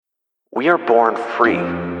We are born free.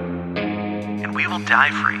 And we will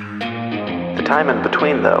die free. The time in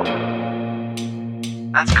between, though,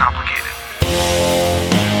 that's complicated.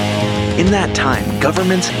 In that time,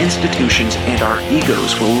 governments, institutions, and our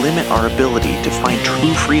egos will limit our ability to find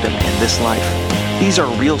true freedom in this life. These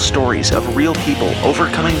are real stories of real people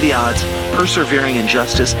overcoming the odds, persevering in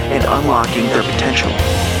justice, and unlocking their potential.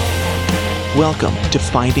 Welcome to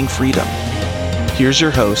Finding Freedom. Here's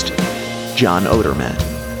your host, John Odermatt.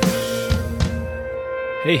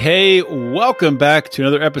 Hey, welcome back to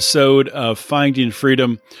another episode of Finding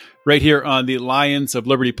Freedom right here on the Lions of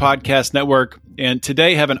Liberty Podcast Network. And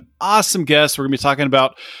today I have an awesome guest. We're going to be talking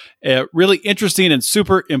about a really interesting and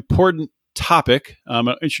super important topic. I'm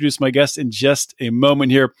going to introduce my guest in just a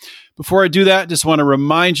moment here. Before I do that, just want to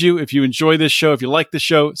remind you, if you enjoy this show, if you like the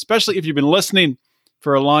show, especially if you've been listening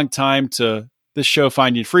for a long time to this show,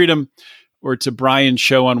 Finding Freedom, or to Brian's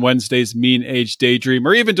show on Wednesdays, Mean Age Daydream,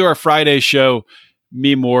 or even to our Friday show,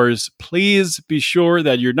 Meme Wars, please be sure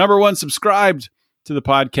that you're number one subscribed to the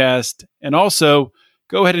podcast. And also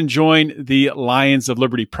go ahead and join the Lions of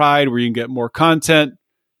Liberty Pride, where you can get more content,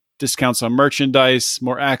 discounts on merchandise,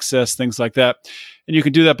 more access, things like that. And you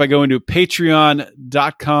can do that by going to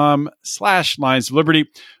patreon.com/Lions of Liberty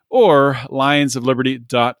or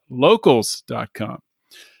lionsofliberty.locals.com.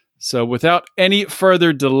 So without any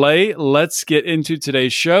further delay, let's get into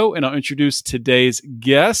today's show, and I'll introduce today's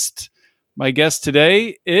guest. My guest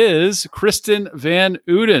today is Kristen Van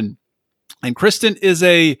Uden. And Kristen is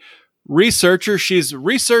a researcher. She's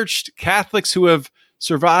researched Catholics who have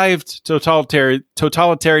survived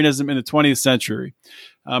totalitarianism in the 20th century.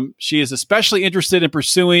 She is especially interested in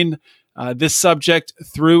pursuing this subject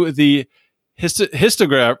through the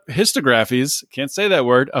histographies, can't say that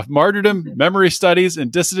word, of martyrdom, memory studies,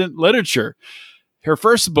 and dissident literature. Her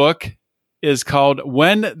first book is called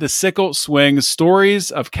When the Sickle Swings, Stories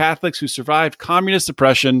of Catholics Who Survived Communist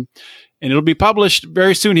Oppression, and it'll be published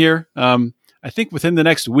very soon here, I think within the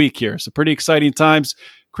next week here. So pretty exciting times.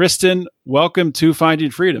 Kristen, welcome to Finding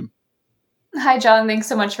Freedom. Hi, John. Thanks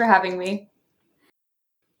so much for having me.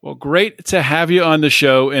 Well, great to have you on the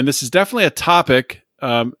show, and this is definitely a topic,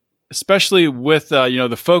 especially with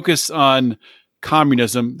the focus on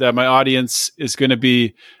communism, that my audience is going to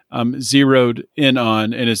be zeroed in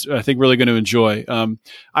on and is, I think, really going to enjoy.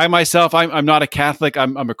 I myself, I'm not a Catholic.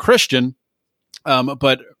 I'm a Christian,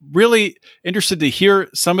 but really interested to hear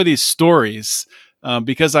some of these stories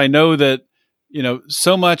because I know that,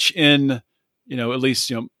 so much in, at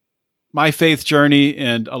least, my faith journey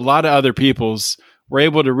and a lot of other people's, were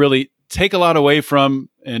able to really take a lot away from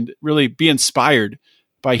and really be inspired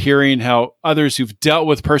by hearing how others who've dealt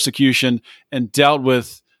with persecution and dealt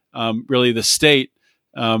with really the state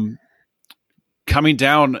coming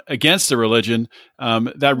down against the religion,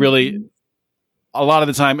 that really a lot of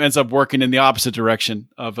the time ends up working in the opposite direction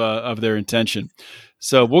of their intention.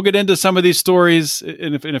 So we'll get into some of these stories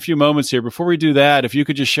in a few moments here. Before we do that, if you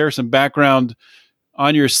could just share some background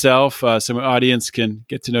on yourself, so my audience can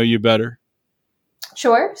get to know you better.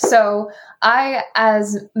 Sure. So I,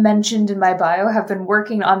 as mentioned in my bio, have been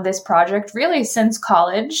working on this project really since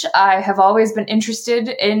college. I have always been interested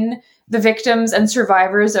in the victims and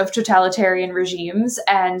survivors of totalitarian regimes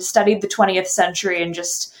and studied the 20th century and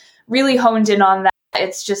just really honed in on that.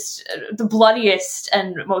 It's just the bloodiest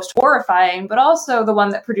and most horrifying, but also the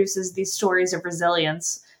one that produces these stories of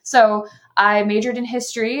resilience. So I majored in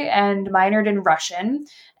history and minored in Russian,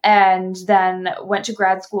 and then went to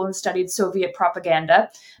grad school and studied Soviet propaganda.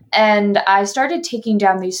 And I started taking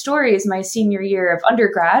down these stories my senior year of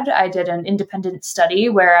undergrad. I did an independent study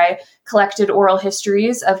where I collected oral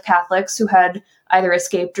histories of Catholics who had either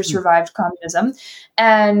escaped or survived communism.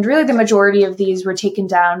 And really the majority of these were taken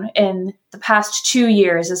down in the past 2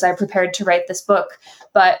 years as I prepared to write this book.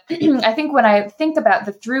 But I think when I think about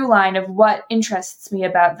the through line of what interests me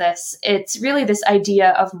about this, it's really this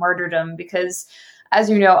idea of martyrdom, because as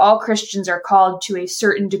you know, all Christians are called to a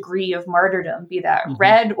certain degree of martyrdom, be that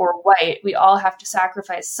red or white. We all have to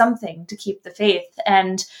sacrifice something to keep the faith.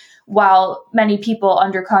 And while many people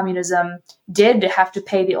under communism did have to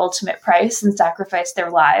pay the ultimate price and sacrifice their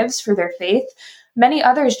lives for their faith, many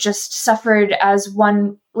others just suffered, as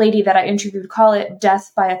one lady that I interviewed call it,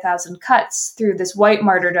 death by 1,000 cuts through this white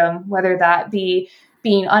martyrdom, whether that be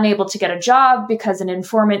being unable to get a job because an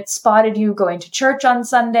informant spotted you going to church on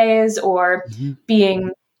Sundays, or being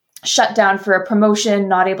shut down for a promotion,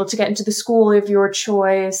 not able to get into the school of your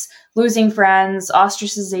choice, losing friends,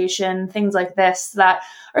 ostracization, things like this that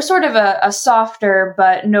are sort of a softer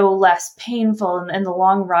but no less painful in the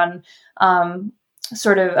long run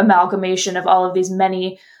sort of amalgamation of all of these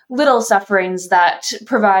many little sufferings that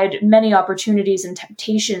provide many opportunities and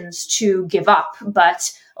temptations to give up,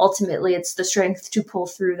 but ultimately it's the strength to pull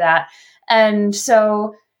through that. And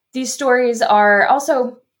so these stories are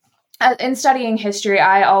also, in studying history,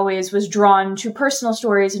 I always was drawn to personal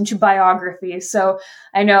stories and to biographies. So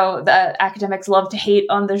I know that academics love to hate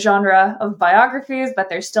on the genre of biographies, but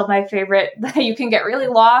they're still my favorite. You can get really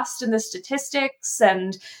lost in the statistics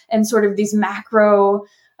and sort of these macro,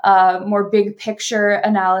 more big picture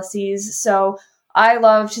analyses. So I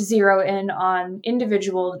love to zero in on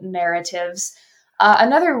individual narratives.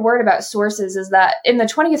 Another word about sources is that in the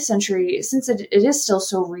 20th century, since it is still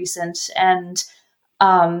so recent and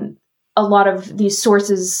a lot of these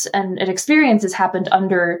sources and experiences happened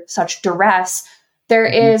under such duress, there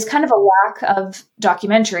is kind of a lack of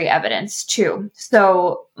documentary evidence too.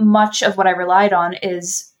 So much of what I relied on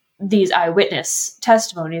is these eyewitness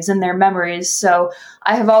testimonies and their memories. So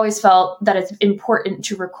I have always felt that it's important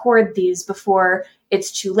to record these before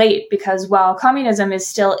it's too late, because while communism is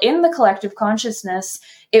still in the collective consciousness,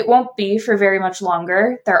 it won't be for very much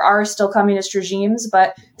longer. There are still communist regimes,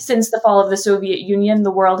 but since the fall of the Soviet Union,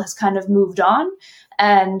 the world has kind of moved on.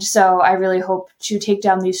 And so I really hope to take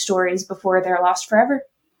down these stories before they're lost forever.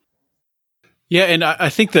 Yeah, and I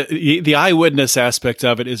think that the eyewitness aspect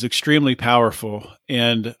of it is extremely powerful.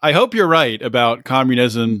 And I hope you're right about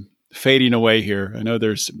communism fading away here. I know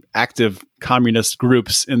there's active communist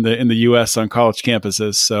groups in the U.S. on college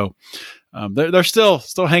campuses, so they're still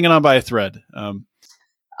hanging on by a thread.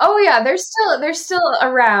 Oh yeah, they're still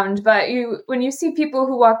around, but when you see people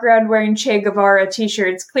who walk around wearing Che Guevara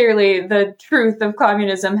t-shirts, clearly the truth of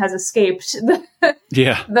communism has escaped the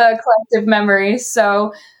collective memory.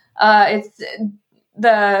 So it's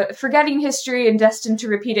the forgetting history and destined to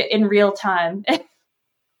repeat it in real time.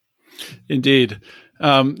 Indeed.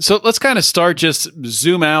 So let's kind of start, just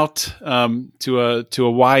zoom out to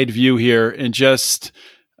a wide view here, and just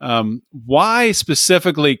why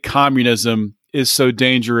specifically communism is so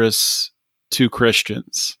dangerous to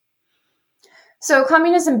Christians. So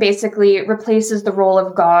communism basically replaces the role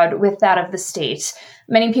of God with that of the state.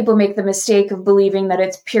 Many people make the mistake of believing that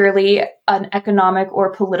it's purely an economic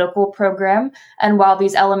or political program. And while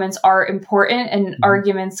these elements are important and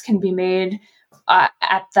arguments can be made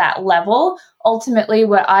at that level, ultimately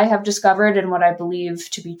what I have discovered and what I believe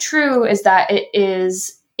to be true is that it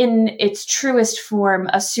is in its truest form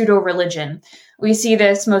a pseudo-religion. We see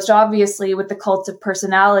this most obviously with the cult of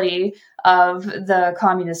personality of the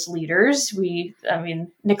communist leaders. Nicolae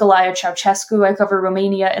Ceausescu, I cover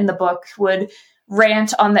Romania in the book, would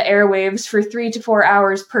rant on the airwaves for 3 to 4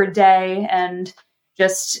 hours per day and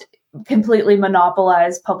just completely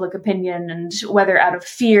monopolize public opinion, and whether out of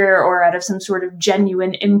fear or out of some sort of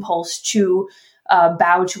genuine impulse to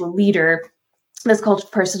bow to a leader, this cult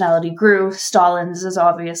of personality grew. Stalin's is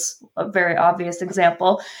a very obvious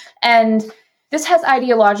example. And this has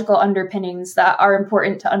ideological underpinnings that are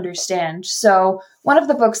important to understand. So one of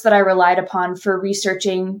the books that I relied upon for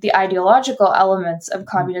researching the ideological elements of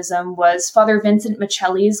communism was Father Vincent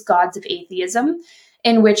Michelli's Gods of Atheism,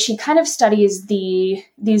 in which he kind of studies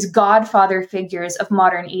these godfather figures of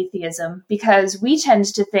modern atheism, because we tend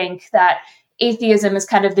to think that atheism is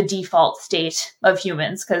kind of the default state of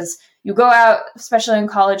humans, because you go out, especially on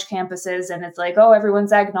college campuses, and it's like, oh,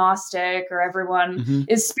 everyone's agnostic, or everyone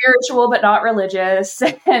is spiritual but not religious.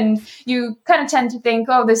 And you kind of tend to think,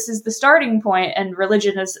 oh, this is the starting point, and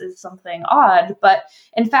religion is something odd. But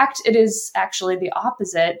in fact, it is actually the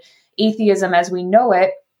opposite. Atheism as we know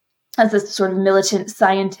it, as this sort of militant,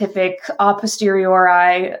 scientific, a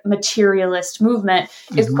posteriori, materialist movement,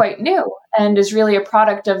 is quite new and is really a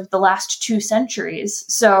product of the last 2 centuries.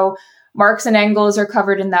 So Marx and Engels are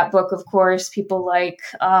covered in that book, of course, people like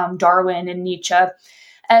Darwin and Nietzsche.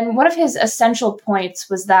 And one of his essential points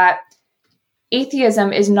was that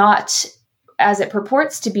atheism is not, as it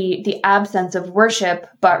purports to be, the absence of worship,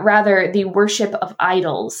 but rather the worship of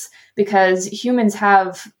idols, because humans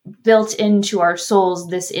have built into our souls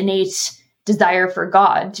this innate desire for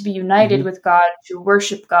God, to be united with God, to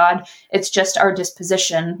worship God. It's just our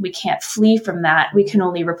disposition. We can't flee from that. We can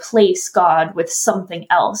only replace God with something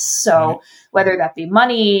else. So whether that be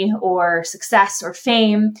money or success or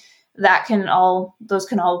fame, those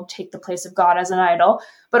can all take the place of God as an idol,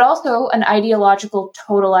 but also an ideological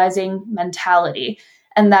totalizing mentality.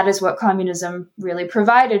 And that is what communism really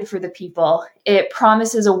provided for the people. It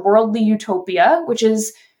promises a worldly utopia, which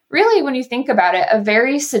is really, when you think about it, a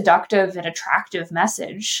very seductive and attractive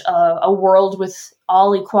message. A world with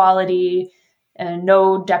all equality,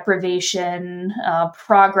 no deprivation,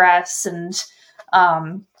 progress, and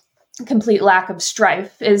complete lack of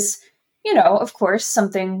strife is of course,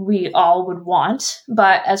 something we all would want.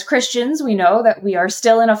 But as Christians, we know that we are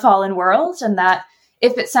still in a fallen world, and that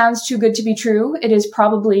if it sounds too good to be true, it is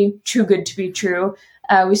probably too good to be true.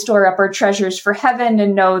 We store up our treasures for heaven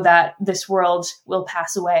and know that this world will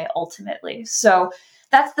pass away ultimately. So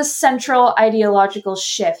that's the central ideological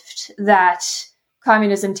shift that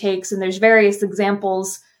communism takes. And there's various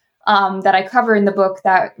examples that I cover in the book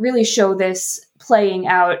that really show this playing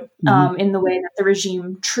out in the way that the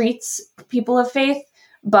regime treats people of faith.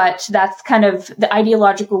 But that's kind of the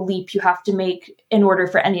ideological leap you have to make in order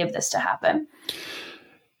for any of this to happen.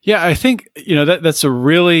 Yeah, I think, that's a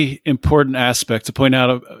really important aspect to point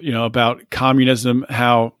out, about communism,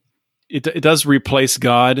 how it does replace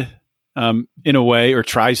God in a way, or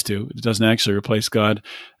tries to. It doesn't actually replace God.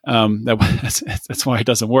 That's why it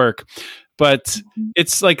doesn't work. But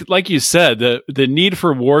it's like you said, the need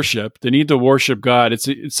for worship, the need to worship God. It's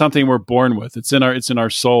something we're born with. It's in our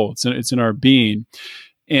soul. It's in our being.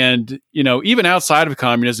 And, even outside of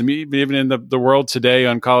communism, even in the world today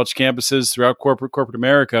on college campuses, throughout corporate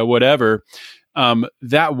America, whatever,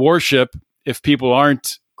 that worship, if people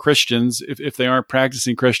aren't Christians, if they aren't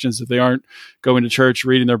practicing Christians, if they aren't going to church,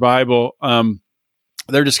 reading their Bible,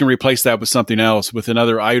 they're just going to replace that with something else, with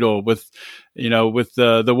another idol, with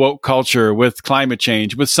the woke culture, with climate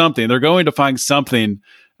change, with something. They're going to find something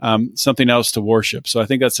else to worship. So I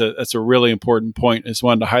think that's a really important point. I just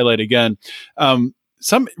wanted to highlight again.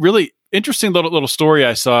 Some really interesting little story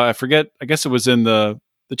I saw. I forget. I guess it was in the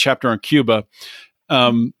chapter on Cuba.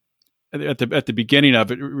 At the beginning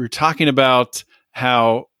of it, we were talking about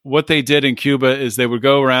how what they did in Cuba is they would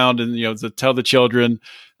go around and to tell the children,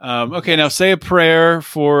 okay, now say a prayer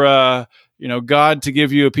for God to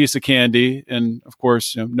give you a piece of candy, and of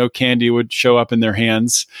course, no candy would show up in their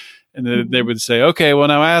hands, and then they would say, okay, well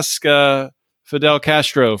now ask Fidel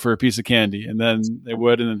Castro for a piece of candy, and then they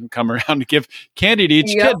would, and then come around to give candy to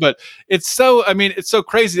each kid. But it's so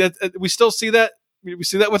crazy that we still see that. We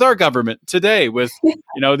see that with our government today, with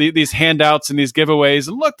these handouts and these giveaways.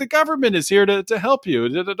 And look, the government is here to help you.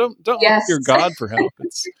 Don't look to your God for help.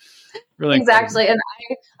 It's really exactly. incredible.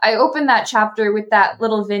 And I opened that chapter with that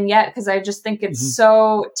little vignette because I just think it's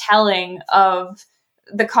so telling of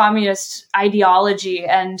the communist ideology,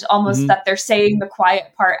 and almost that they're saying the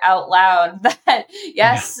quiet part out loud, that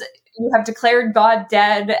you have declared God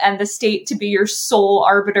dead and the state to be your sole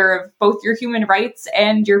arbiter of both your human rights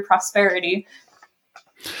and your prosperity.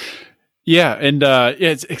 Yeah, and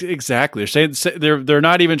it's exactly. They're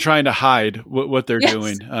not even trying to hide what they're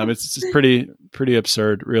doing. It's just pretty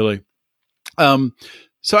absurd, really.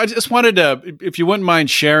 So I just wanted to, if you wouldn't mind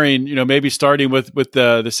sharing, maybe starting with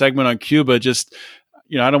the segment on Cuba, just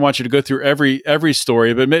I don't want you to go through every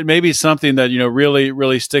story, but maybe something that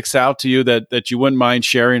really sticks out to you that you wouldn't mind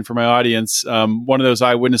sharing for my audience. One of those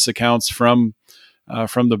eyewitness accounts from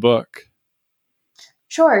the book.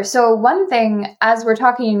 Sure. So one thing, as we're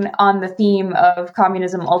talking on the theme of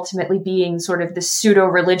communism ultimately being sort of the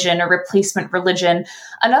pseudo-religion or replacement religion,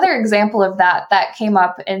 another example of that came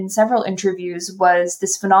up in several interviews was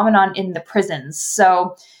this phenomenon in the prisons.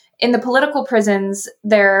 So in the political prisons,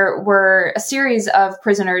 there were a series of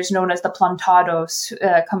prisoners known as the plantados,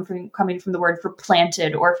 coming from the word for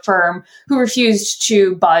planted or firm, who refused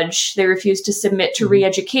to budge. They refused to submit to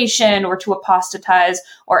re-education or to apostatize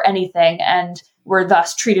or anything, and were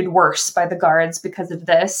thus treated worse by the guards because of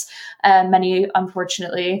this. And many,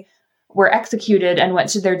 unfortunately, were executed and went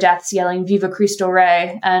to their deaths yelling "Viva Cristo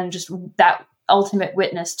Rey," and just that ultimate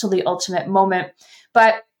witness to the ultimate moment.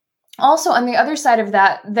 But also on the other side of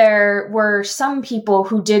that, there were some people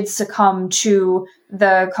who did succumb to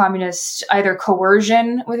the communist either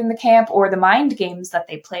coercion within the camp or the mind games that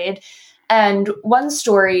they played. And one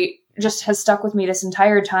story just has stuck with me this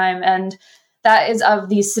entire time, and that is of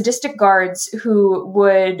these sadistic guards who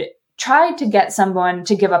would try to get someone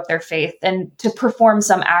to give up their faith and to perform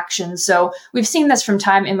some action. So we've seen this from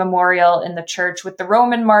time immemorial in the church. With the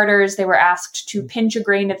Roman martyrs, they were asked to pinch a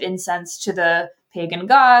grain of incense to the pagan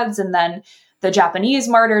gods, and then the Japanese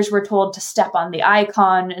martyrs were told to step on the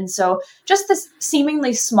icon. And so just this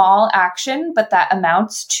seemingly small action, but that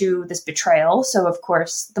amounts to this betrayal. So of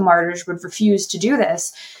course, the martyrs would refuse to do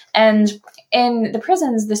this. And in the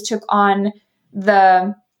prisons, this took on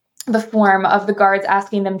the form of the guards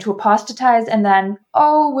asking them to apostatize, and then,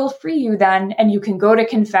 oh, we'll free you then, and you can go to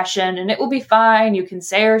confession and it will be fine. You can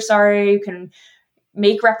say you're sorry, you can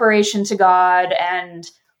make reparation to God, and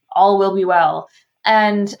all will be well.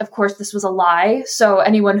 And of course, this was a lie. So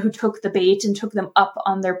anyone who took the bait and took them up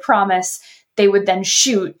on their promise, they would then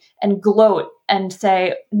shoot and gloat and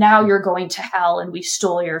say, now you're going to hell and we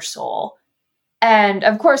stole your soul. And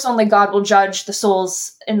of course, only God will judge the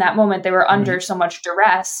souls in that moment. They were under so much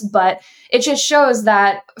duress. But it just shows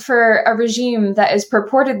that for a regime that is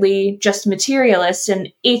purportedly just materialist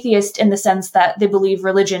and atheist in the sense that they believe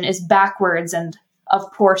religion is backwards and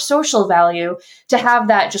of poor social value, to have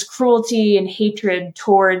that just cruelty and hatred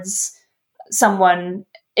towards someone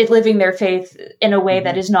living their faith in a way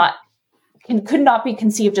that is not could not be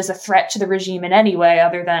conceived as a threat to the regime in any way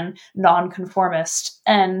other than nonconformist.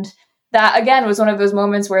 And that, again, was one of those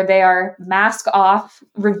moments where they are mask off,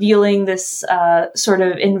 revealing this sort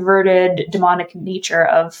of inverted demonic nature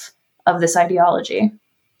of this ideology.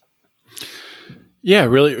 Yeah,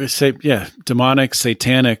 really, demonic,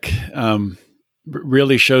 satanic,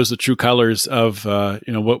 really shows the true colors of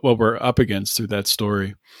what we're up against through that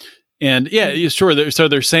story. And sure, so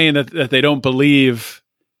they're saying that they don't believe,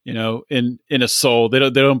 in a soul. They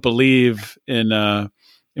don't believe in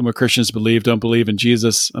what Christians believe. Don't believe in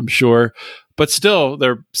Jesus, I'm sure, but still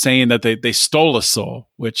they're saying that they stole a soul,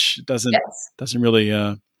 which doesn't really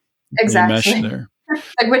exactly mesh there.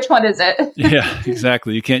 Like, which one is it? Yeah,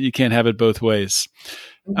 exactly. You can't have it both ways.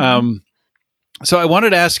 So I wanted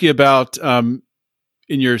to ask you about in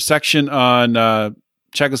your section on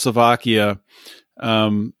Czechoslovakia,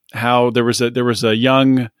 how there was a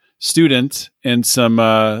young student and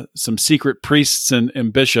some secret priests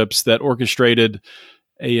and bishops that orchestrated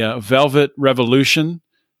a velvet revolution.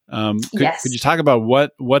 Could you talk about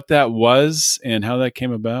what that was and how that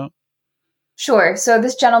came about? Sure. So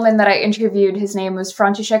this gentleman that I interviewed, his name was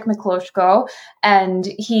František Mikloško, and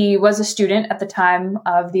he was a student at the time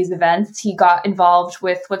of these events. He got involved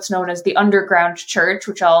with what's known as the underground church,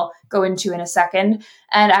 which I'll go into in a second,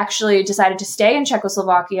 and actually decided to stay in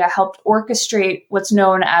Czechoslovakia, helped orchestrate what's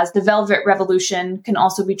known as the Velvet Revolution, can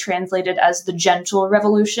also be translated as the Gentle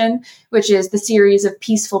Revolution, which is the series of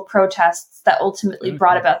peaceful protests that ultimately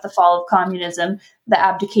brought about the fall of communism, the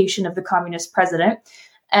abdication of the communist president,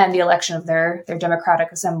 and the election of their democratic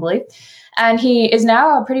assembly. And he is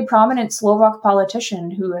now a pretty prominent Slovak politician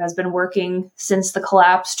who has been working since the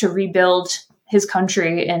collapse to rebuild his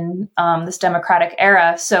country in this democratic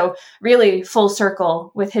era. So really full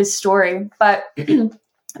circle with his story. But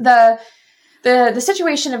the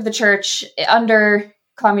situation of the church under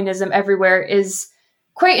communism everywhere is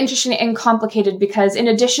quite interesting and complicated, because in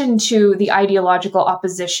addition to the ideological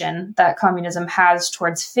opposition that communism has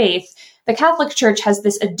towards faith, the Catholic Church has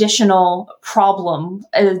this additional problem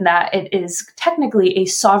in that it is technically a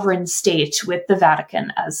sovereign state with the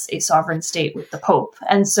Vatican as a sovereign state with the Pope.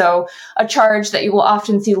 And so a charge that you will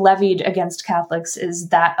often see levied against Catholics is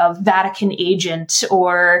that of Vatican agent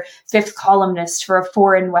or fifth columnist for a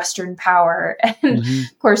foreign Western power. And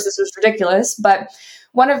of course, this was ridiculous, but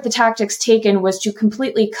one of the tactics taken was to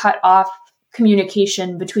completely cut off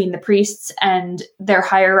communication between the priests and their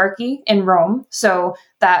hierarchy in Rome. So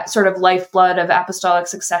that sort of lifeblood of apostolic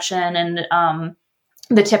succession and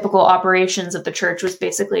the typical operations of the church was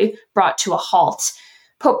basically brought to a halt.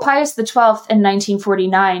 Pope Pius XII in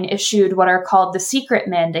 1949 issued what are called the secret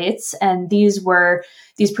mandates, and these were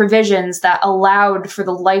these provisions that allowed for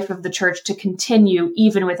the life of the church to continue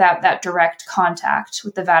even without that direct contact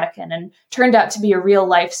with the Vatican, and turned out to be a real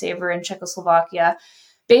lifesaver in Czechoslovakia.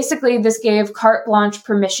 Basically, this gave carte blanche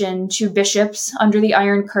permission to bishops under the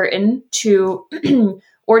Iron Curtain to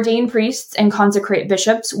ordain priests and consecrate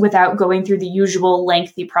bishops without going through the usual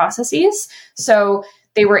lengthy processes. So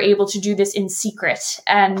they were able to do this in secret.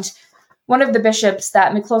 And one of the bishops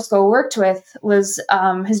that Mikloško worked with was,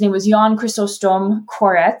 his name was Jan Chrysostom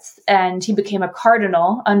Korec, and he became a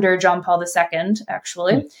cardinal under John Paul II,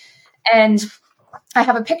 actually. And I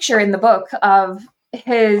have a picture in the book of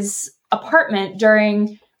his apartment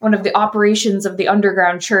during one of the operations of the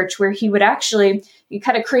underground church, where he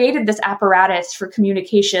kind of created this apparatus for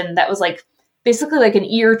communication that was basically like an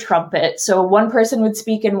ear trumpet. So one person would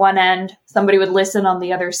speak in one end, somebody would listen on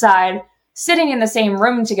the other side, sitting in the same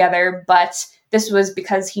room together. But this was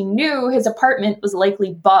because he knew his apartment was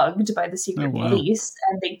likely bugged by the secret police,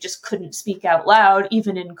 and they just couldn't speak out loud,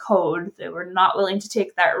 even in code. They were not willing to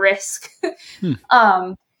take that risk.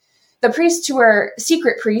 The priests who were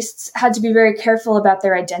secret priests had to be very careful about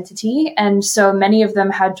their identity, and so many of them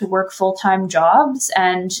had to work full-time jobs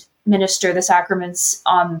and minister the sacraments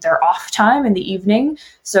on their off time in the evening.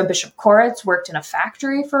 So Bishop Korec worked in a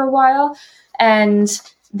factory for a while, and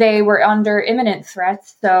they were under imminent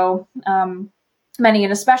threat. So many,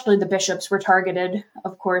 and especially the bishops, were targeted.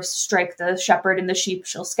 Of course, strike the shepherd and the sheep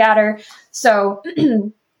shall scatter. So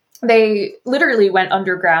they literally went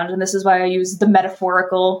underground, and this is why I use the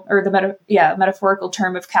metaphorical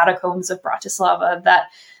term of catacombs of Bratislava, that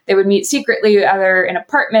they would meet secretly either in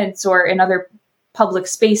apartments or in other public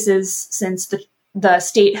spaces, since the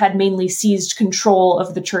state had mainly seized control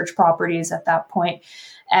of the church properties at that point,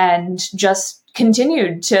 and just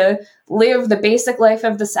continued to live the basic life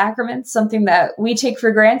of the sacraments, something that we take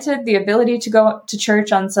for granted, the ability to go to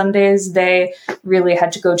church on Sundays. They really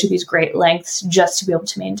had to go to these great lengths just to be able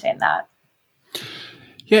to maintain that.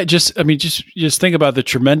 Yeah, just think about the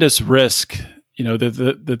tremendous risk,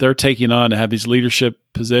 that they're taking on to have these leadership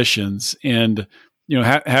positions, and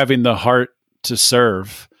having the heart to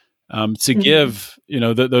serve, to give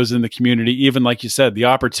those in the community, even like you said, the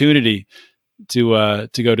opportunity to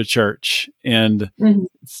go to church, and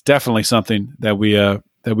it's definitely something that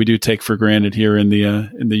we do take for granted here in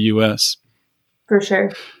the U.S. For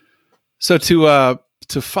sure. So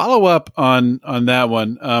to follow up on that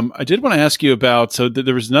one, I did want to ask you about. So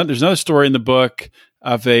there's another story in the book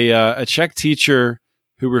of a Czech teacher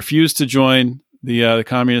who refused to join the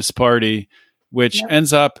Communist Party, which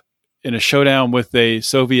ends up in a showdown with a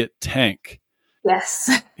Soviet tank. Yes.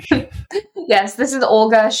 Yes, this is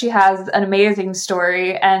Olga. She has an amazing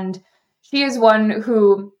story, and she is one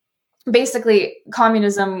who basically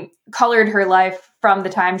communism colored her life from the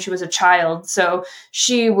time she was a child. So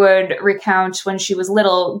she would recount when she was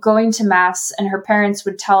little going to mass, and her parents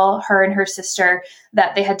would tell her and her sister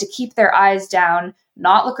that they had to keep their eyes down,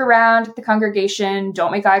 not look around at the congregation,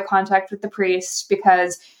 don't make eye contact with the priest,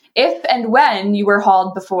 because if and when you were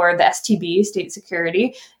hauled before the STB, state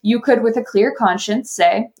security, you could, with a clear conscience,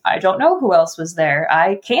 say, I don't know who else was there.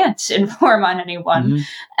 I can't inform on anyone.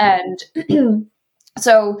 And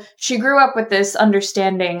so she grew up with this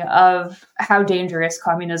understanding of how dangerous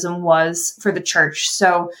communism was for the church.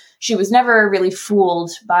 So she was never really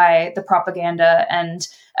fooled by the propaganda, and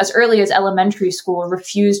as early as elementary school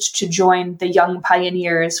refused to join the Young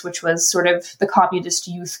Pioneers, which was sort of the communist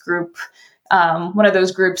youth group, one of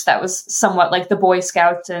those groups that was somewhat like the Boy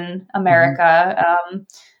Scouts in America,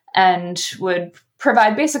 and would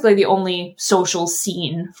provide basically the only social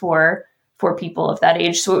scene for people of that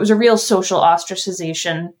age. So it was a real social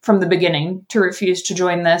ostracization from the beginning to refuse to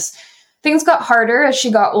join this. Things got harder as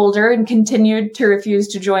she got older and continued to refuse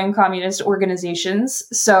to join communist organizations.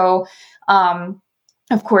 So,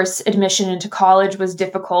 of course, admission into college was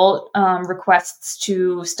difficult, requests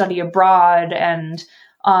to study abroad, and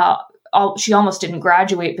she almost didn't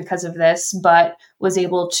graduate because of this, but was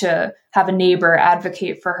able to have a neighbor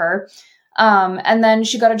advocate for her. And then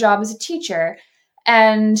she got a job as a teacher.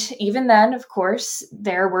 And even then, of course,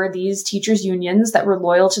 there were these teachers' unions that were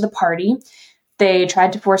loyal to the party. They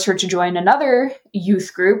tried to force her to join another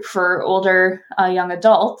youth group for older young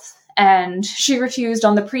adults, and she refused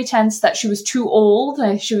on the pretense that she was too old.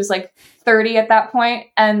 She was like 30 at that point,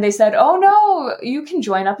 and they said, oh no, you can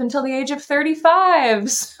join up until the age of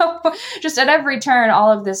 35. So just at every turn,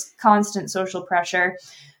 all of this constant social pressure.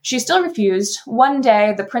 She still refused. One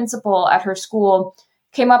day, the principal at her school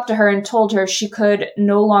came up to her and told her she could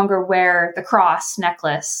no longer wear the cross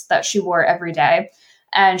necklace that she wore every day,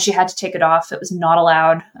 and she had to take it off. It was not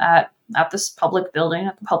allowed at this public building,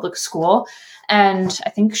 at the public school. And I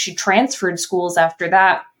think she transferred schools after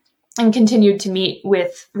that and continued to meet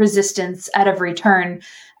with resistance at every turn.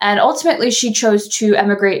 And ultimately, she chose to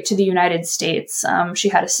emigrate to the United States. She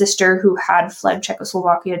had a sister who had fled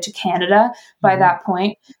Czechoslovakia to Canada by that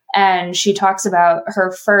point. And she talks about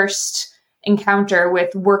her first encounter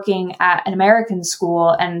with working at an American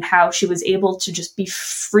school and how she was able to just be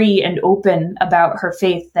free and open about her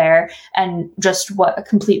faith there, and just what a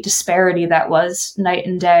complete disparity that was night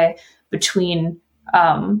and day between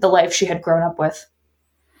the life she had grown up with.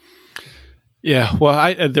 Yeah,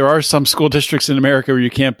 well, there are some school districts in America where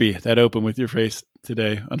you can't be that open with your faith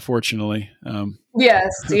today, unfortunately.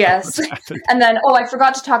 Yes. And then, I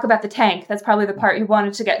forgot to talk about the tank. That's probably the part you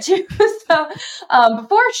wanted to get to. So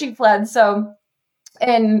before she fled,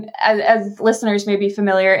 as listeners may be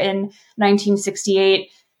familiar, in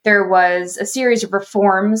 1968, there was a series of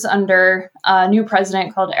reforms under a new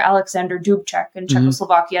president called Alexander Dubček in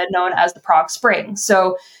Czechoslovakia, known as the Prague Spring.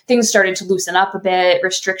 So things started to loosen up a bit.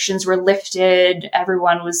 Restrictions were lifted.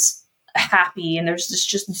 Everyone was happy, and there's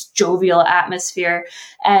just this jovial atmosphere.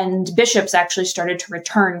 And bishops actually started to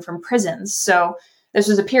return from prisons. So this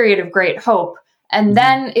was a period of great hope. And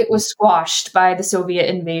then it was squashed by the Soviet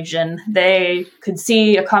invasion. They could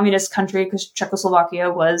see a communist country, because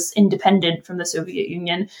Czechoslovakia was independent from the Soviet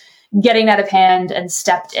Union, getting out of hand, and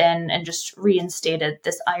stepped in and just reinstated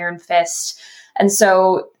this iron fist. And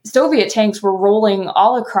so Soviet tanks were rolling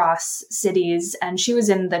all across cities, and she was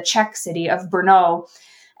in the Czech city of Brno.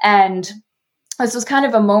 And this was kind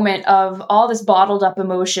of a moment of all this bottled up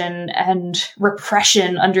emotion and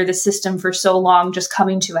repression under the system for so long just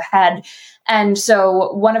coming to a head. And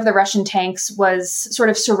so one of the Russian tanks was sort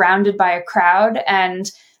of surrounded by a crowd,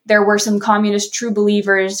 and there were some communist true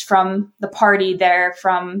believers from the party there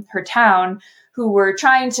from her town who were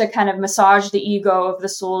trying to kind of massage the ego of the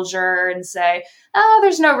soldier and say, oh,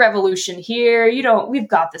 there's no revolution here. We've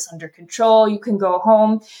got this under control. You can go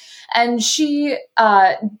home. And she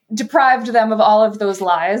deprived them of all of those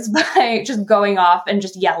lies by just going off and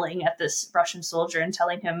just yelling at this Russian soldier and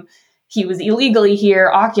telling him he was illegally here,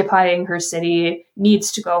 occupying her city,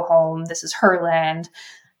 needs to go home. This is her land.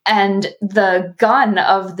 And the gun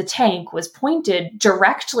of the tank was pointed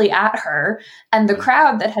directly at her, and the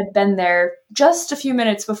crowd that had been there just a few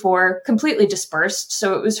minutes before completely dispersed.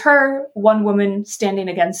 So it was her, one woman, standing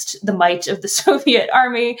against the might of the Soviet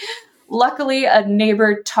army. Luckily, a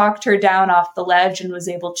neighbor talked her down off the ledge and was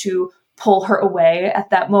able to pull her away at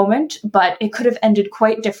that moment, but it could have ended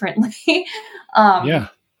quite differently.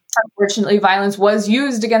 Unfortunately, violence was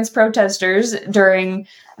used against protesters during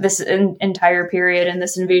this entire period and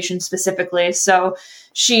this invasion specifically. So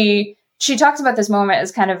she talks about this moment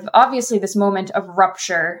as kind of obviously this moment of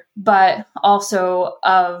rupture, but also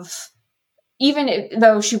of, even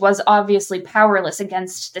though she was obviously powerless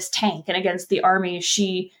against this tank and against the army,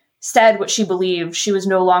 she said what she believed. She was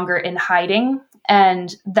no longer in hiding.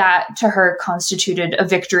 And that to her constituted a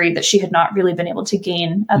victory that she had not really been able to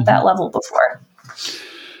gain at that level before.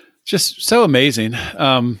 Just so amazing.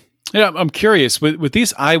 I'm curious with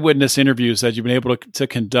these eyewitness interviews that you've been able to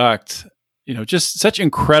conduct, just such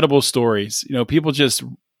incredible stories, people just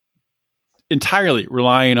entirely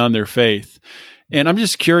relying on their faith. And I'm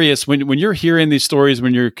just curious when you're hearing these stories,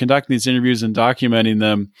 when you're conducting these interviews and documenting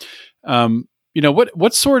them,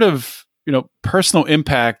 what sort of, personal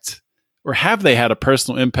impact, or have they had a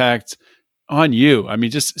personal impact on you? I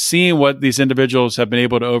mean, just seeing what these individuals have been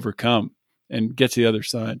able to overcome and get to the other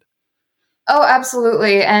side. Oh,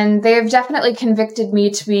 absolutely. And they've definitely convicted me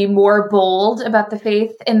to be more bold about the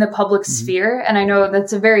faith in the public sphere. And I know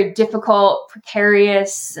that's a very difficult,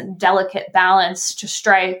 precarious, and delicate balance to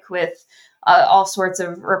strike with all sorts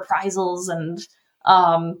of reprisals and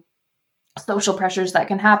social pressures that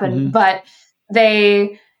can happen. But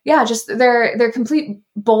their complete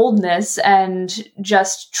boldness and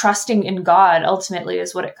just trusting in God ultimately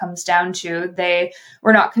is what it comes down to. They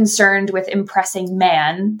were not concerned with impressing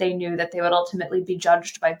man. They knew that they would ultimately be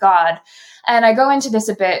judged by God. And I go into this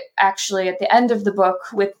a bit actually at the end of the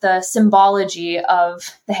book with the symbology of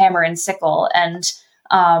the hammer and sickle and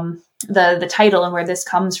the title and where this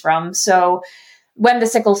comes from. So when the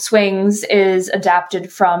sickle swings is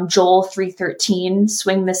adapted from Joel 3:13,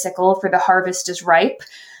 swing the sickle for the harvest is ripe.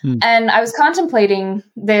 And I was contemplating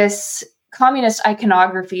this communist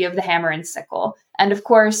iconography of the hammer and sickle. And of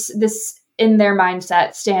course, this in their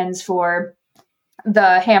mindset stands for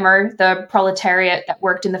the hammer, the proletariat that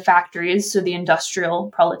worked in the factories, so the industrial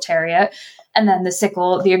proletariat, and then the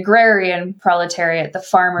sickle, the agrarian proletariat, the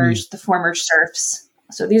farmers, the former serfs.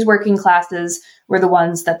 So these working classes were the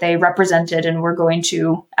ones that they represented and were going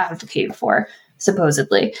to advocate for,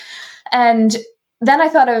 supposedly. And then I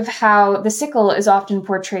thought of how the sickle is often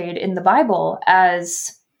portrayed in the Bible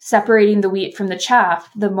as separating the wheat from the chaff.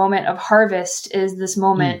 The moment of harvest is this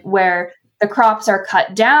moment where the crops are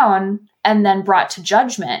cut down and then brought to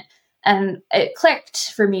judgment. And it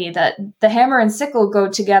clicked for me that the hammer and sickle go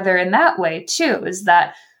together in that way too, is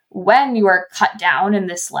that when you are cut down in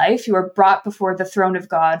this life, you are brought before the throne of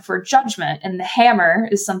God for judgment. And the hammer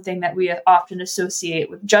is something that we often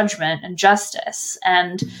associate with judgment and justice.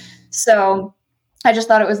 And so I just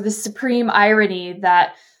thought it was this supreme irony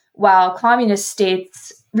that while communist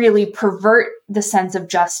states really pervert the sense of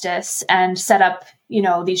justice and set up,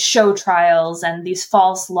 these show trials and these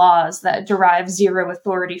false laws that derive zero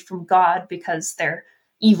authority from God because they're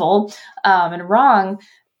evil and wrong,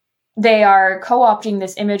 they are co-opting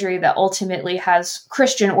this imagery that ultimately has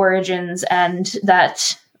Christian origins and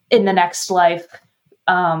that in the next life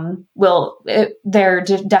their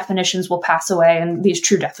definitions will pass away and these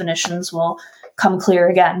true definitions will come clear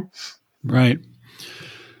again. Right.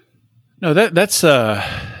 No, that's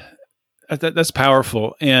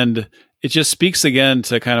powerful. And it just speaks again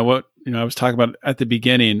to kind of what, I was talking about at the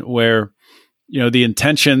beginning where, the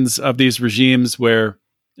intentions of these regimes where,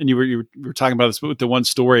 and you were talking about this with the one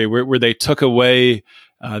story where they took away,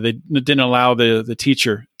 they didn't allow the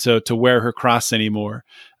teacher to wear her cross anymore.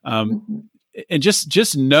 And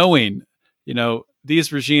just knowing,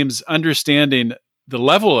 these regimes understanding the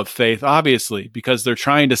level of faith, obviously, because they're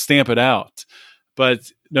trying to stamp it out, but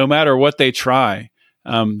no matter what they try,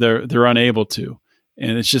 they're unable to.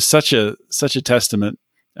 And it's just such a testament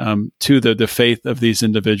to the faith of these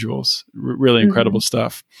individuals. Really incredible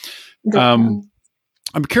stuff.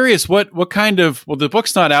 I'm curious, what kind of, well, the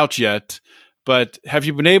book's not out yet, but have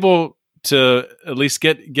you been able to at least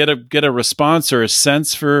get a response or a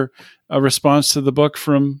sense for a response to the book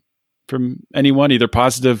from anyone, either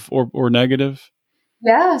positive or negative?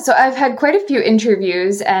 Yeah, so I've had quite a few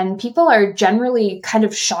interviews, and people are generally kind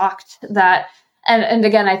of shocked that, and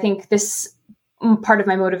again, I think this part of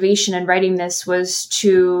my motivation in writing this was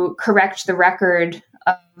to correct the record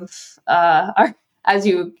of our, as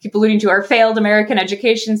you keep alluding to, our failed American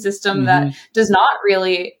education system that does not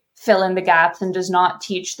really fill in the gaps and does not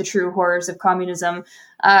teach the true horrors of communism.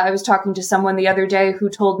 I was talking to someone the other day who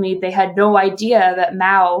told me they had no idea that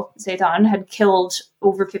Mao Zedong had killed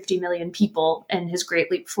over 50 million people in his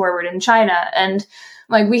Great Leap Forward in China. And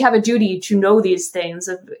like, we have a duty to know these things.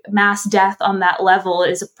 Mass death on that level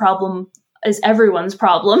is a problem, is everyone's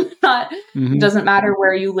problem. Not doesn't matter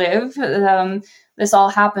where you live. This all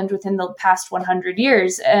happened within the past 100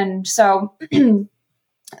 years. And so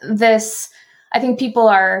this, I think people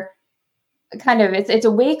are kind of, it's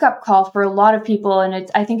a wake up call for a lot of people. And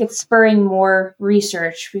I think it's spurring more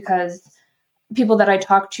research, because people that I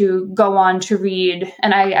talk to go on to read,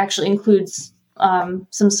 and I actually include some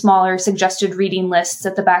smaller suggested reading lists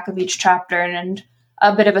at the back of each chapter, and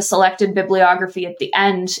a bit of a selected bibliography at the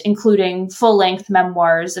end, including full length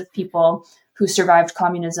memoirs of people who survived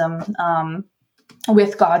communism,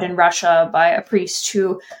 with God in Russia, by a priest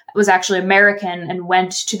who was actually American and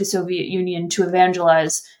went to the Soviet Union to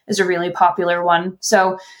evangelize, is a really popular one.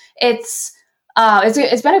 So it's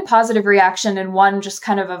been a positive reaction, and one just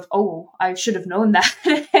kind of oh, I should have known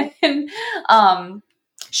that. And,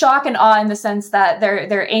 shock and awe in the sense that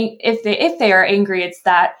if they are angry, it's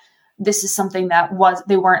that this is something that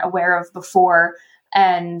they weren't aware of before,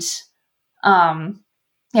 and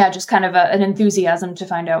just kind of an enthusiasm to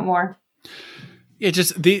find out more. Yeah,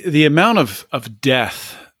 just the amount of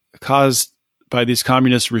death caused by these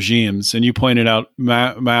communist regimes, and you pointed out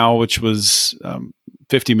Mao, which was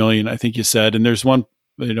 50 million, I think you said, and there's one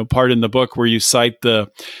part in the book where you cite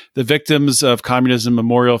the Victims of Communism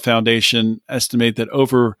Memorial Foundation estimate that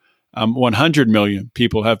over 100 million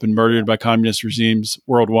people have been murdered by communist regimes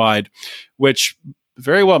worldwide, which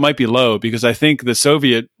very well might be low, because I think the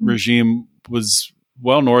Soviet regime was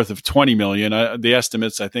well north of 20 million. The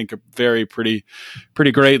estimates, I think, vary pretty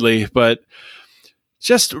greatly, but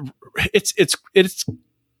just it's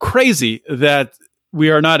crazy that we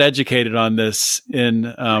are not educated on this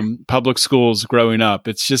in public schools growing up.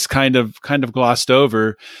 It's just kind of glossed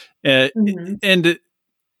over, and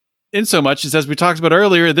in so much as we talked about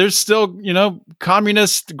earlier, there's still,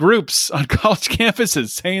 communist groups on college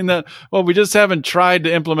campuses saying that, well, we just haven't tried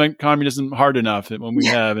to implement communism hard enough when we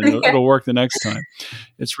have, and it'll work the next time.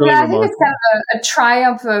 It's really remarkable. I think it's kind of a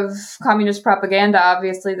triumph of communist propaganda,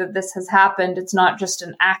 obviously, that this has happened. It's not just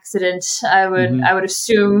an accident, I would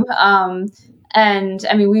assume. And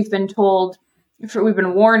I mean, we've been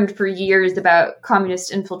warned for years about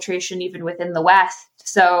communist infiltration, even within the West.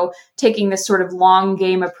 So taking this sort of long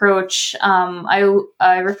game approach, I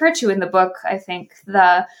refer to in the book, I think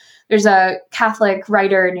there's a Catholic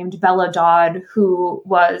writer named Bella Dodd, who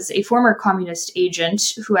was a former communist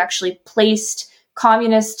agent who actually placed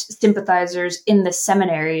communist sympathizers in the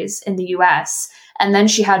seminaries in the US. And then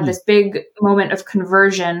she had this big moment of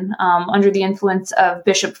conversion under the influence of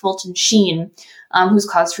Bishop Fulton Sheen, whose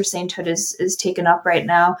cause for sainthood is taken up right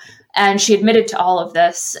now. And she admitted to all of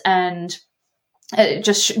this, and it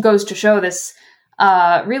just goes to show this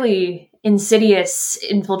really insidious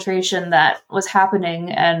infiltration that was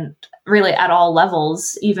happening, and really at all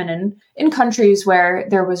levels, even in countries where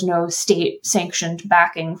there was no state-sanctioned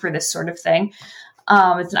backing for this sort of thing.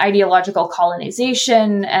 It's an ideological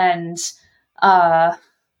colonization, and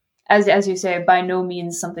as you say, by no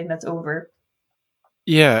means something that's over.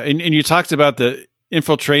 Yeah, and you talked about the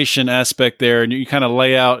infiltration aspect there, and you kind of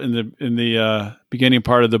lay out in the beginning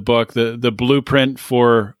part of the book the blueprint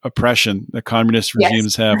for oppression that communist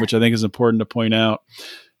regimes have, which I think is important to point out.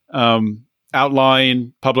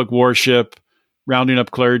 Outlawing public worship, rounding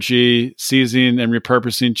up clergy, seizing and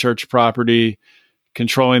repurposing church property,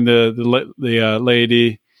 controlling the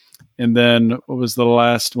laity, and then what was the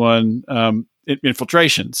last one?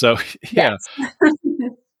 Infiltration. So yeah.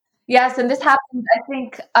 Yes, and this happens, I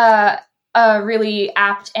think, a really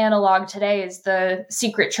apt analog today is the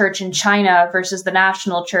secret church in China versus the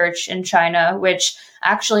national church in China, which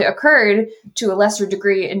actually occurred to a lesser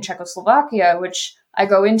degree in Czechoslovakia, which I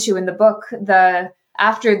go into in the book. The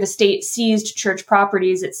after the state seized church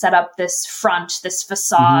properties, it set up this front, this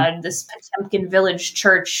facade, this Potemkin village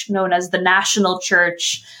church known as the National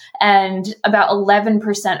Church. And about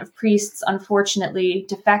 11% of priests, unfortunately,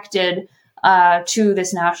 defected to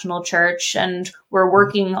this national church and were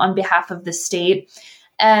working on behalf of the state.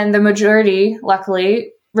 And the majority,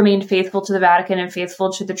 luckily, remained faithful to the Vatican and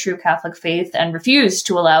faithful to the true Catholic faith and refused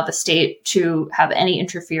to allow the state to have any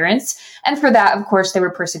interference. And for that, of course, they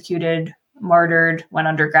were persecuted, martyred, went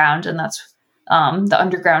underground. And that's the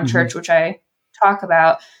underground church, which I talk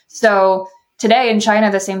about. So today in China,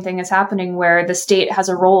 the same thing is happening where the state has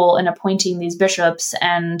a role in appointing these bishops.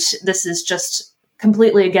 And this is just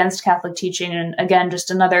completely against Catholic teaching. And again,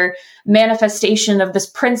 just another manifestation of this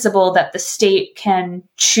principle that the state can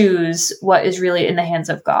choose what is really in the hands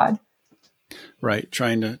of God. Right.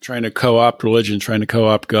 Trying to co-opt religion, trying to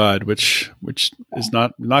co-opt God, which is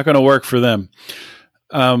not going to work for them.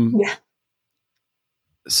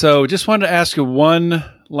 So just wanted to ask you one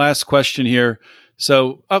last question here.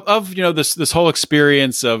 So of this whole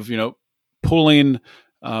experience of, pulling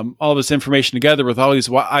all this information together with all these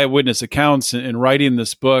eyewitness accounts and writing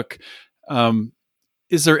this book,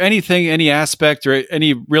 is there any aspect or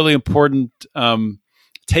any really important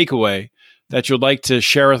takeaway that you'd like to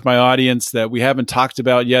share with my audience that we haven't talked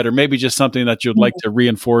about yet, or maybe just something that you'd like to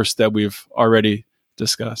reinforce that we've already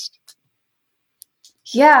discussed?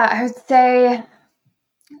 Yeah, I would say,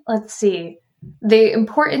 let's see. The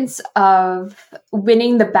importance of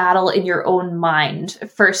winning the battle in your own mind,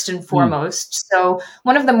 first and foremost. So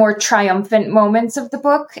one of the more triumphant moments of the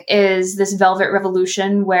book is this Velvet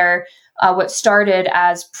Revolution, where what started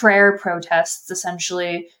as prayer protests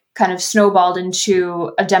essentially kind of snowballed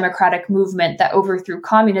into a democratic movement that overthrew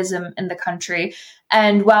communism in the country.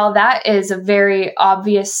 And while that is a very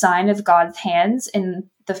obvious sign of God's hands in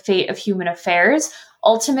the fate of human affairs,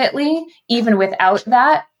 ultimately, even without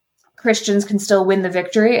that, Christians can still win the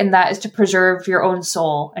victory, and that is to preserve your own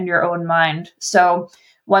soul and your own mind. So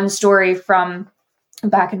one story from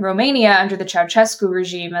back in Romania under the Ceausescu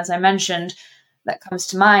regime, as I mentioned, that comes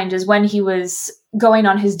to mind is when he was going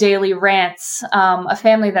on his daily rants, a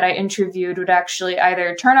family that I interviewed would actually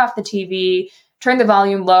either turn off the TV, turn the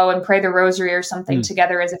volume low and pray the rosary or something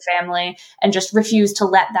together as a family and just refuse to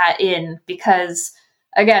let that in because,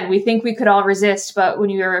 again, we think we could all resist, but when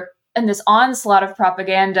you're in this onslaught of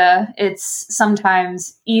propaganda, it's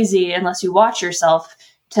sometimes easy, unless you watch yourself,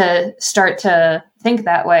 to start to think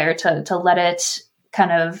that way or to let it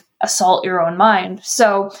kind of assault your own mind.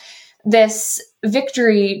 So this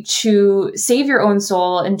victory to save your own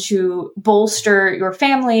soul and to bolster your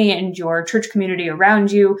family and your church community around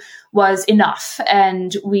you was enough.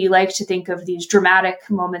 And we like to think of these dramatic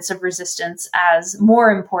moments of resistance as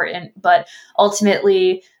more important, but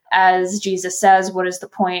ultimately, as Jesus says, what is the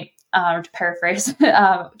point? To paraphrase,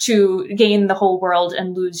 to gain the whole world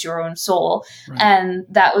and lose your own soul. Right. And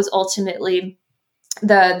that was ultimately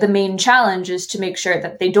the main challenge, is to make sure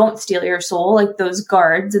that they don't steal your soul like those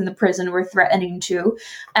guards in the prison were threatening to.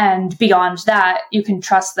 And beyond that, you can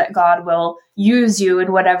trust that God will use you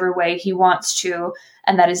in whatever way he wants to,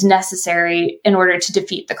 and that is necessary in order to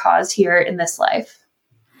defeat the cause here in this life.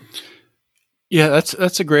 Yeah,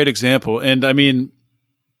 that's a great example. And I mean,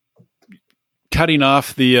 cutting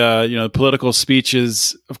off the political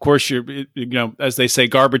speeches, of course, as they say,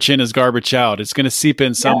 garbage in is garbage out. It's going to seep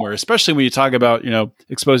in somewhere, especially when you talk about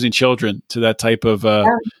exposing children to that type of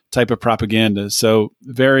propaganda. So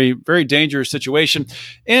very, very dangerous situation,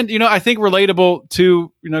 and I think relatable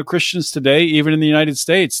to Christians today, even in the United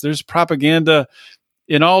States. There's propaganda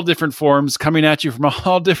in all different forms coming at you from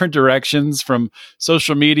all different directions, from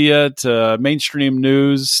social media to mainstream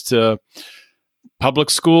news to public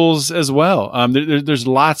schools as well. There's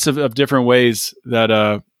lots of different ways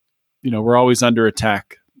that we're always under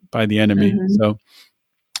attack by the enemy. So,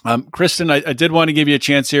 Kristen, I did want to give you a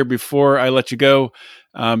chance here before I let you go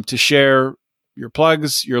to share your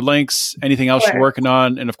plugs, your links, anything else you're working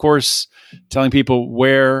on, and of course, telling people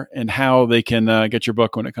where and how they can get your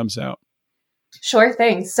book when it comes out. Sure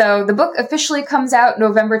thing. So the book officially comes out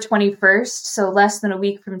November 21st, so less than a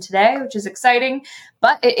week from today, which is exciting,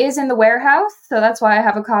 but it is in the warehouse, so that's why I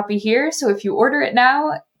have a copy here. So if you order it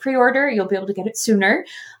now, pre-order, you'll be able to get it sooner.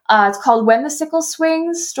 It's called When the Sickle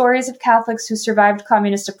Swings, Stories of Catholics Who Survived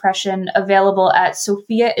Communist Oppression, available at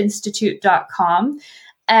sophiainstitute.com.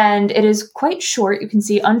 And it is quite short. You can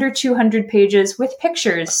see under 200 pages with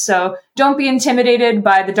pictures. So don't be intimidated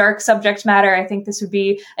by the dark subject matter. I think this would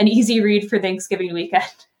be an easy read for Thanksgiving weekend.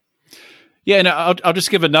 Yeah, and I'll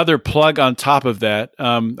just give another plug on top of that.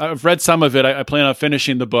 I've read some of it. I plan on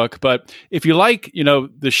finishing the book. But if you like,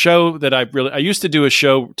 the show that I used to do a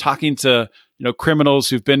show talking to, criminals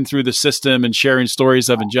who've been through the system and sharing stories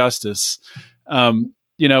of injustice.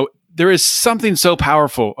 There is something so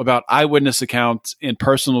powerful about eyewitness accounts and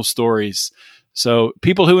personal stories. So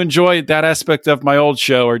people who enjoy that aspect of my old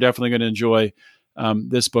show are definitely going to enjoy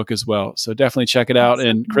this book as well. So definitely check it out.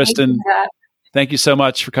 And Kristen, thank you so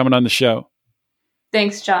much for coming on the show.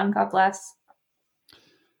 Thanks, John. God bless.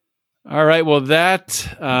 All right. Well, that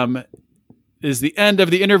is the end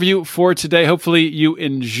of the interview for today. Hopefully you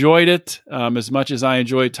enjoyed it as much as I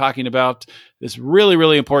enjoyed talking about this really,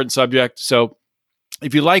 really important subject. So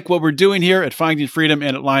if you like what we're doing here at Finding Freedom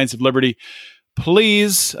and at Lions of Liberty,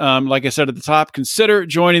 please, like I said at the top, consider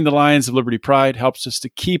joining the Lions of Liberty Pride. Helps us to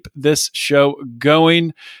keep this show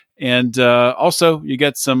going. And also, you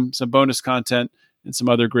get some bonus content and some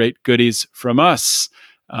other great goodies from us.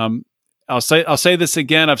 I'll say this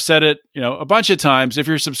again. I've said it, a bunch of times. If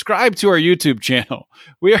you're subscribed to our YouTube channel,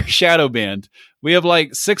 we are shadow banned. We have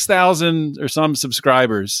like 6,000 or some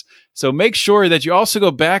subscribers. So make sure that you also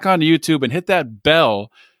go back onto YouTube and hit that bell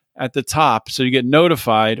at the top so you get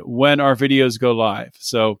notified when our videos go live.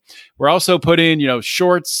 So we're also putting,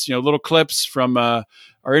 shorts, little clips from our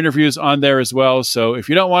interviews on there as well. So if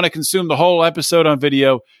you don't want to consume the whole episode on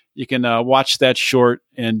video, you can watch that short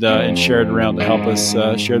and share it around to help us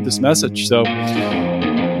share this message. So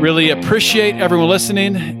really appreciate everyone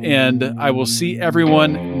listening, and I will see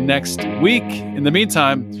everyone next week. In the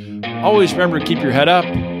meantime, always remember to keep your head up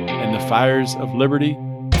and the fires of liberty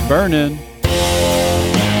burning.